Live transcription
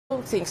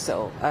don't think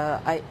so.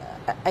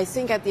 I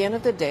think at the end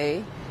of the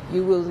day,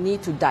 you will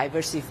need to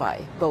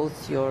diversify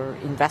both your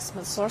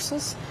investment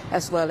sources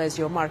as well as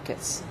your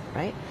markets,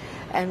 right?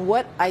 And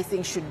what I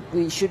think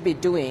we should be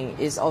doing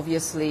is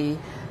obviously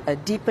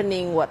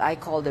deepening what I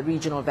call the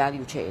regional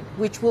value chain,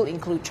 which will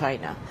include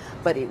China,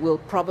 but it will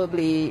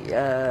probably,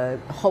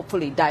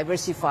 hopefully,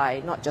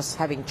 diversify, not just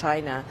having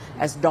China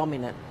as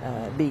dominant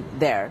being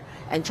there.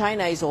 And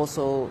China is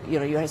also,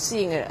 you're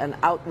seeing an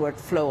outward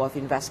flow of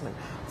investment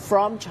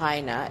from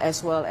China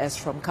as well as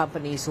from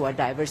companies who are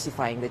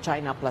diversifying the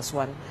China plus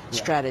one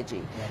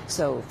strategy. Yeah.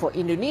 So for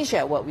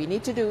Indonesia, what we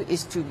need to do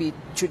is to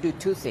do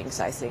two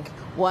things, I think.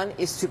 One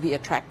is to be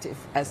attractive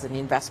as an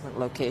investment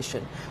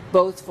location,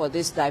 both for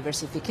this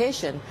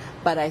diversification,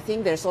 but I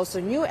think there's also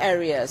new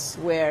areas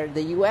where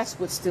the U.S.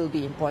 would still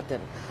be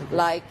important,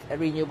 like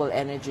renewable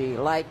energy,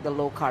 like the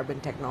low carbon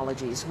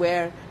technologies,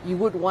 where you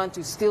would want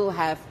to still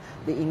have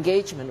the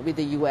engagement with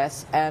the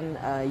U.S. and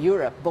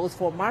Europe, both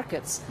for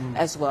markets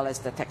as well as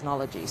the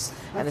technologies.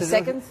 And the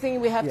second thing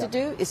we have to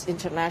do is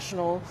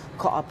international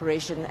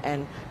cooperation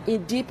and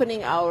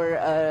deepening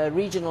our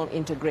regional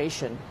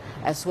integration,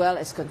 as well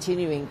as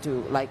continuing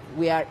to, like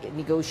we are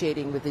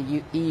negotiating with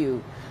the EU,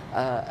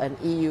 an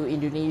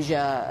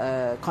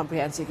EU-Indonesia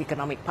Comprehensive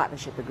Economic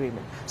Partnership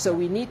Agreement. So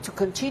we need to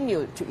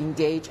continue to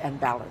engage and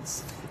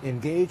balance.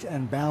 Engage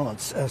and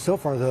balance. So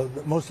far,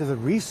 most of the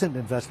recent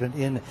investment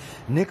in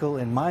nickel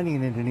and mining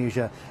in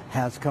Indonesia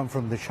has come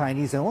from the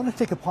Chinese. I want to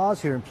take a pause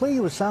here and play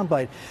you a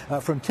soundbite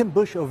from Tim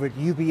Bush over at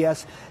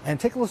UBS and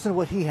take a listen to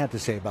what he had to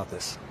say about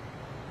this.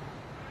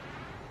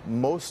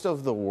 Most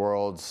of the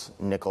world's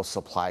nickel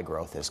supply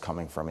growth is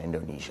coming from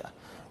Indonesia.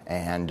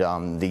 And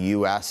the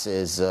U.S.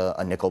 is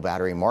a nickel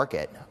battery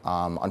market.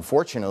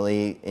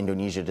 Unfortunately,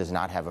 Indonesia does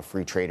not have a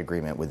free trade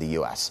agreement with the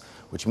U.S.,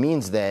 which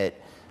means that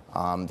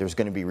there's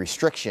going to be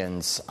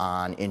restrictions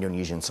on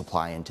Indonesian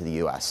supply into the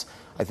U.S.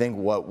 I think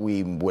what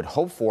we would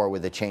hope for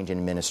with the change in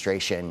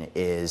administration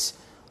is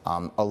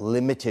a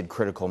limited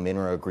critical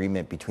mineral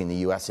agreement between the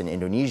U.S. and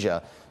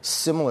Indonesia,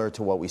 similar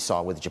to what we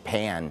saw with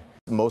Japan.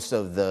 Most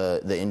of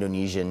the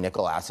Indonesian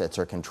nickel assets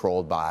are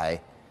controlled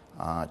by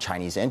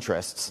Chinese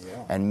interests,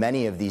 and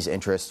many of these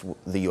interests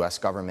the U.S.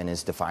 government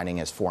is defining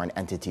as foreign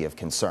entity of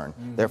concern,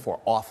 therefore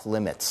off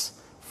limits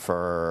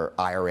for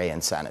IRA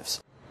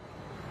incentives.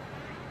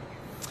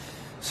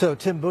 So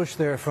Tim Bush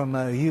there from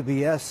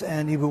UBS,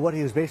 and what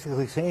he was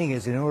basically saying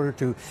is in order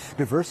to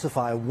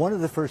diversify, one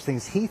of the first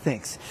things he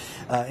thinks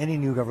any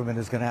new government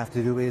is going to have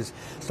to do is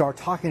start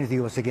talking to the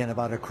U.S. again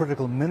about a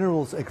critical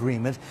minerals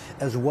agreement,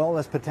 as well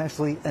as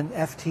potentially an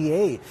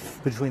FTA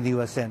between the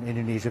U.S. and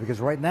Indonesia,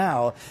 because right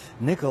now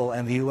nickel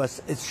and the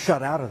U.S. is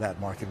shut out of that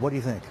market. What do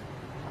you think?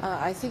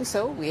 I think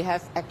so. We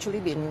have actually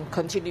been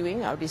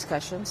continuing our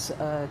discussions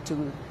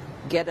to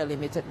get a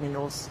limited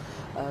minerals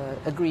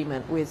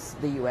agreement with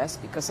the U.S.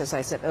 because, as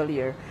I said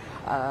earlier,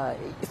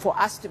 for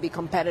us to be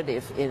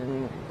competitive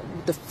in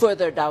the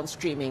further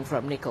downstreaming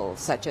from nickel,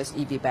 such as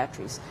EV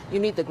batteries, you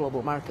need the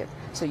global market.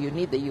 So you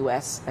need the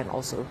U.S. and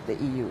also the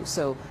EU.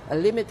 So a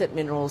limited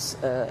minerals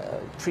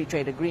free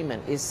trade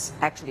agreement is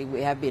actually,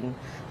 we have been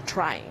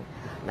trying.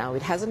 Now,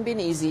 it hasn't been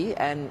easy,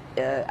 and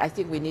I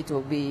think we need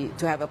to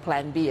have a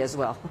plan B as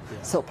well.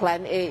 Yeah. So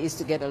plan A is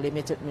to get a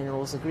limited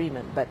minerals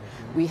agreement, but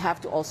we have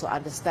to also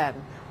understand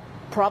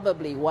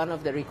probably one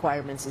of the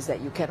requirements is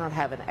that you cannot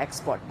have an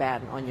export ban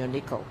on your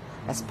nickel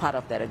as part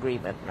of that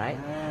agreement, right?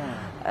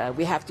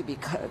 We have to be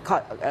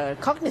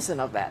cognizant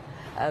of that.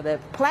 The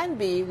plan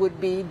B would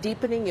be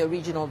deepening your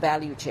regional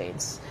value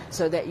chains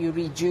so that you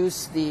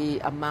reduce the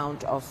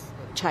amount of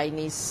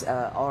Chinese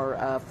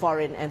or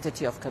foreign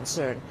entity of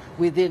concern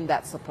within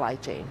that supply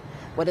chain.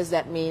 What does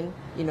that mean?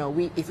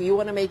 If you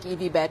want to make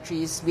EV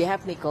batteries, we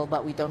have nickel,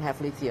 but we don't have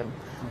lithium.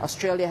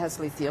 Australia has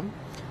lithium.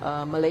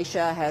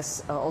 Malaysia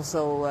has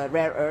also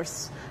rare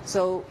earths.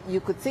 So you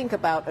could think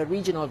about a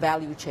regional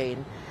value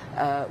chain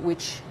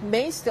which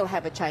may still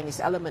have a Chinese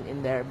element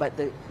in there, but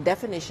the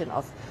definition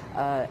of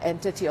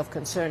entity of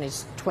concern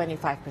is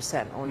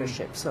 25%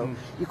 ownership. So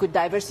you could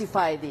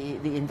diversify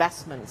the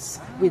investments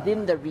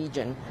within the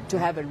region to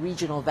have a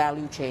regional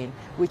value chain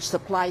which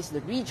supplies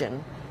the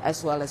region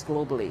as well as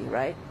globally,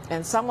 right?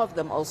 And some of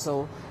them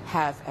also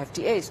have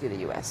FTAs with the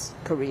U.S.,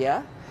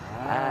 Korea,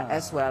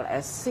 as well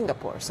as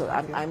Singapore. So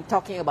I'm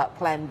talking about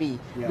Plan B.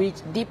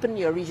 Deepen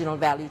your regional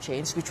value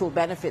chains, which will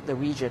benefit the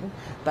region,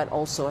 but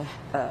also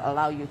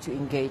allow you to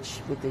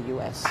engage with the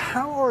U.S.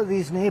 How are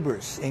these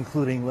neighbors,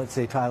 including, let's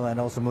say, Thailand,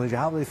 also Malaysia,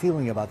 how are they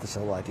feeling about this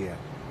whole idea?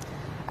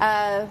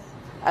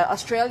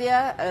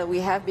 Australia, we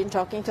have been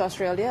talking to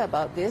Australia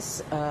about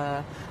this.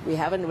 We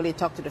haven't really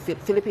talked to the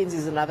Philippines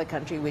is another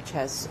country which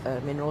has a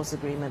minerals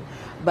agreement.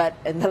 But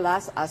in the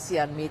last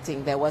ASEAN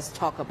meeting, there was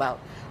talk about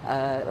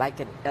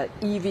like an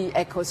EV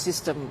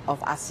ecosystem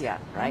of ASEAN,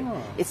 right?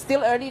 It's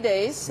still early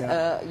days.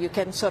 You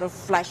can sort of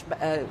flash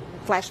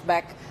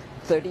back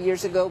 30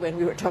 years ago when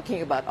we were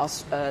talking about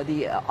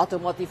the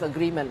automotive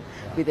agreement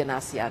within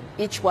ASEAN.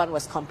 Each one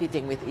was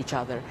competing with each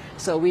other.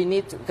 So we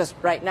need to, because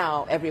right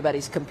now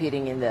everybody's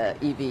competing in the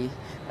EV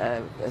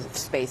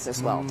space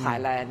as well.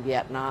 Thailand,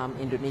 Vietnam,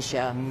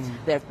 Indonesia,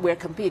 we're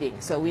competing.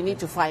 So we need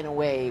to find a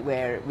way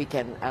where we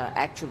can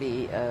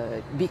actually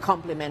be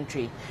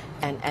complementary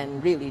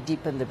and really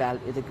deepen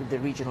the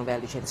regional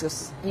value chain. So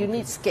you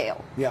need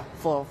scale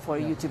for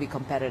you to be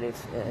competitive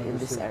in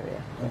this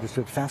area.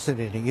 Understood.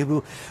 Fascinating.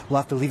 Ibu, we'll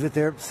have to leave it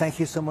there. Thank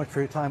you so much for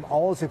your time.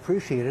 Always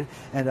appreciated.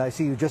 And I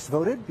see you just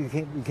voted. You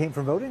came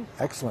from voting?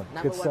 Excellent.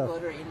 Number Good one stuff.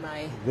 voter in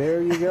my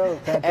There you go.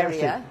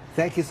 Fantastic. area.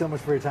 Thank you so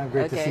much for your time.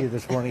 Great to see you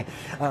this morning.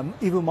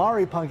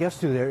 Ibu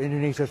Pangestu there,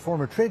 Indonesia's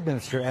former trade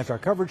minister, as our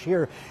coverage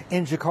here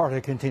in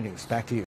Jakarta continues. Back to you.